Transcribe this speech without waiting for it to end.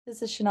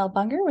This is Chanel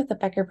Bunger with the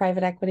Becker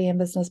Private Equity and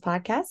Business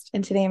Podcast,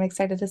 and today I'm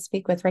excited to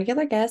speak with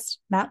regular guest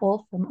Matt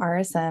Wolf from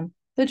RSM,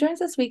 who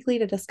joins us weekly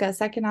to discuss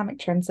economic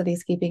trends that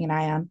he's keeping an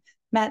eye on.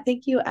 Matt,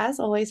 thank you as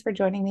always for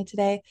joining me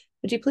today.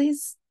 Would you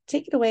please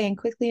take it away and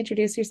quickly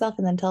introduce yourself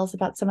and then tell us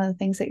about some of the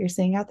things that you're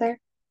seeing out there?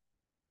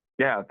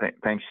 Yeah,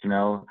 thanks,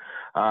 Chanel.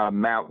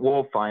 Matt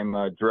Wolf, I'm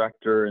a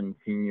director and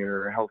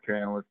senior healthcare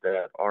analyst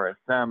at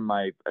RSM.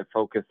 I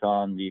focus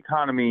on the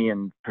economy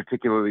and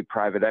particularly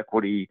private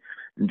equity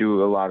and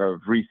do a lot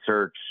of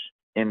research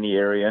in the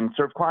area and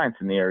serve clients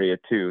in the area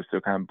too. So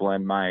kind of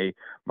blend my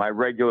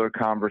regular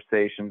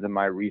conversations and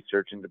my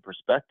research into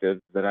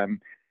perspectives that I'm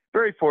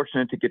very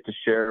fortunate to get to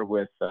share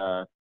with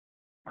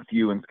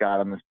you and Scott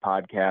on this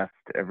podcast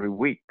every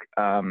week.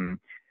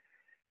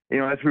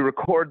 As we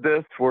record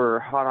this, we're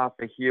hot off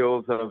the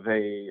heels of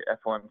a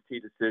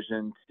FOMC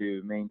decision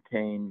to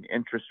maintain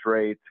interest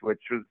rates,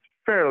 which was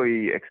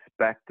fairly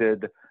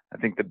expected. I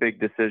think the big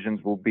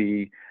decisions will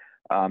be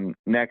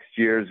next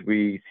year as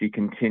we see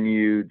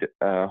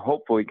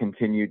hopefully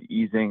continued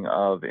easing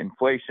of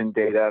inflation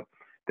data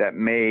that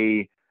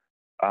may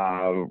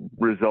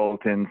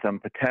result in some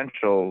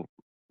potential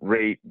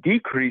rate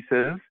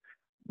decreases.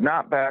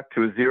 Not back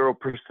to a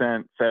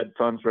 0% Fed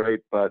funds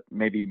rate, but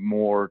maybe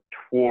more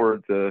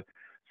towards a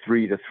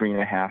 3 to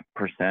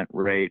 3.5%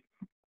 rate.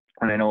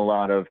 And I know a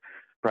lot of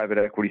private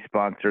equity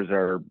sponsors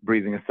are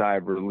breathing a sigh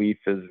of relief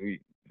as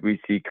we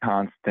see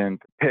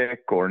constant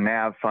PIK or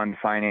NAV fund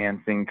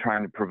financing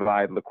trying to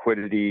provide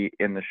liquidity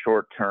in the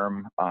short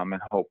term and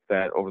hope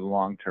that over the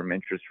long term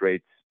interest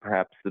rates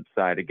perhaps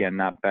subside again,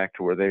 not back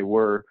to where they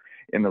were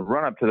in the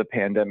run up to the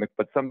pandemic,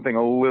 but something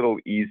a little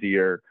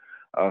easier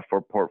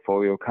for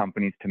portfolio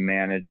companies to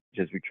manage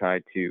as we try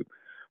to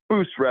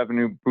boost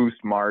revenue, boost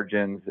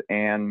margins,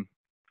 and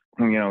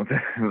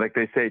like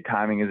they say,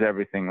 timing is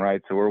everything,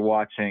 right? So we're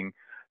watching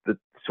the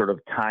sort of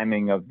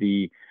timing of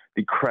the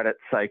credit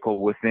cycle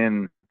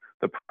within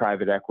the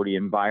private equity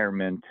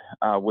environment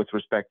with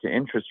respect to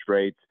interest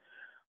rates,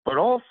 but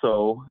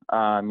also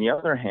on the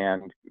other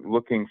hand,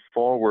 looking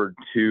forward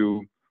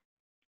to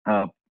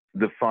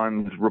the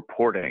funds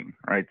reporting,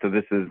 right? So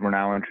we're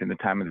now entering the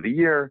time of the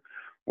year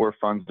where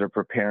funds are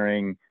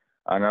preparing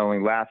not only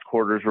last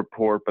quarter's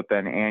report, but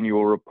then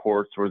annual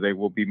reports where they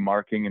will be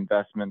marking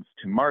investments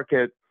to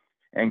market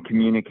and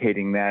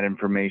communicating that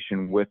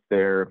information with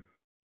their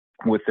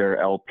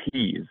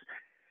LPs.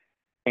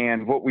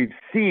 And what we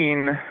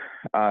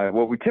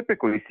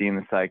typically see in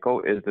the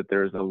cycle is that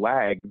there's a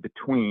lag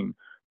between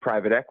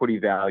private equity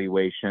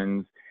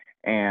valuations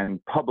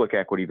and public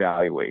equity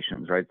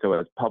valuations, right? So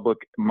as public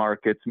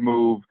markets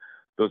move,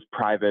 those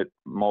private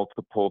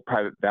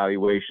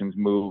valuations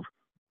move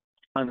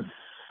on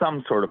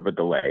some sort of a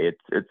delay.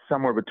 It's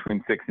somewhere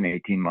between 6 and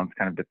 18 months,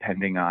 kind of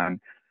depending on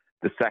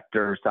the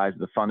sector, size of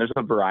the fund. There's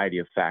a variety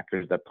of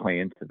factors that play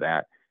into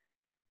that.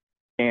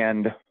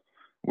 And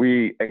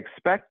we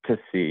expect to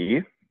see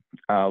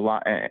a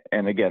lot,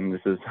 and again,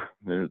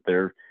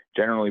 they're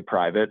generally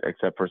private,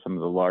 except for some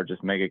of the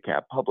largest mega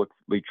cap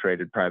publicly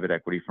traded private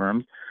equity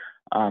firms.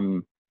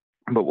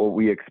 But what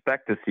we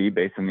expect to see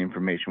based on the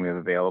information we have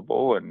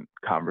available and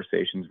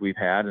conversations we've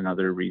had and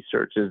other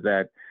research is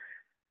that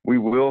we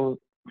will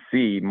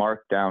see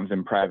markdowns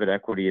in private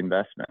equity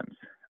investments,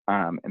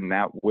 and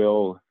that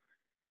will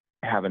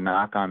have a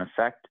knock-on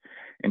effect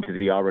into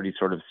the already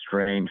sort of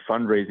strained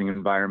fundraising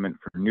environment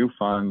for new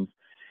funds,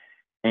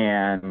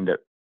 and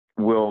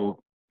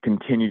will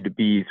continue to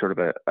be sort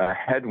of a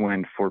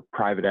headwind for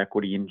private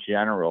equity in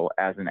general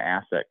as an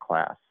asset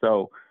class.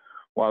 So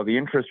while the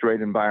interest rate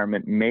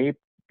environment may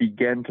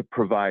begin to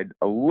provide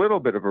a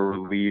little bit of a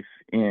relief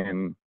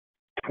in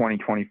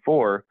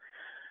 2024,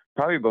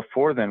 probably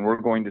before then,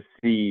 we're going to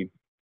see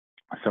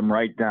some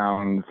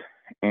write-downs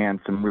and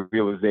some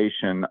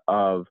realization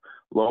of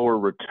lower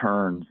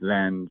returns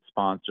than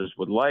sponsors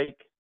would like,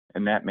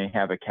 and that may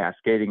have a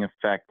cascading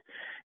effect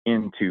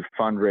into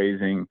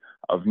fundraising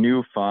of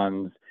new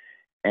funds,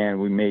 and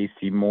we may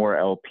see more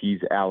LPs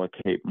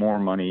allocate more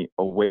money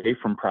away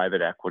from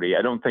private equity.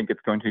 I don't think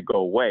it's going to go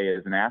away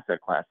as an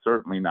asset class,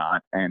 certainly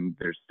not, and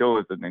there still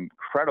is an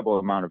incredible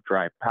amount of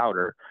dry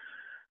powder.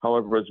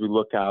 However, as we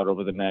look out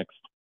over the next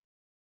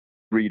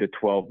 3 to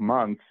 12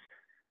 months,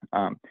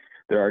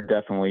 there are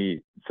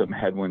definitely some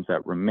headwinds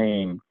that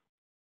remain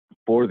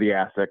for the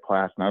asset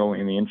class, not only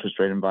in the interest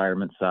rate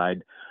environment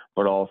side,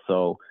 but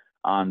also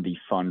on the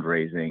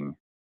fundraising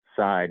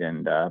side.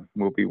 And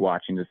we'll be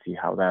watching to see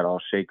how that all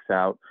shakes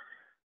out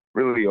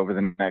really over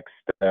the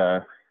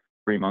next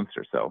 3 months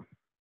or so.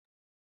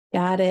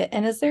 Got it.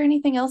 And is there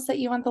anything else that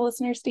you want the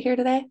listeners to hear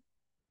today?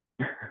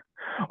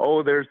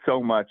 Oh, there's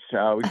so much.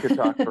 We could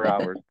talk for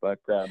hours, but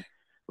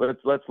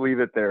let's leave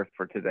it there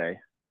for today.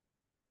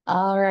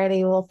 All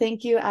righty. Well,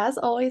 thank you as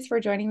always for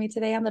joining me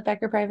today on the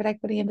Becker Private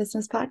Equity and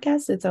Business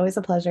Podcast. It's always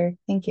a pleasure.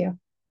 Thank you.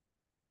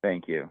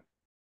 Thank you.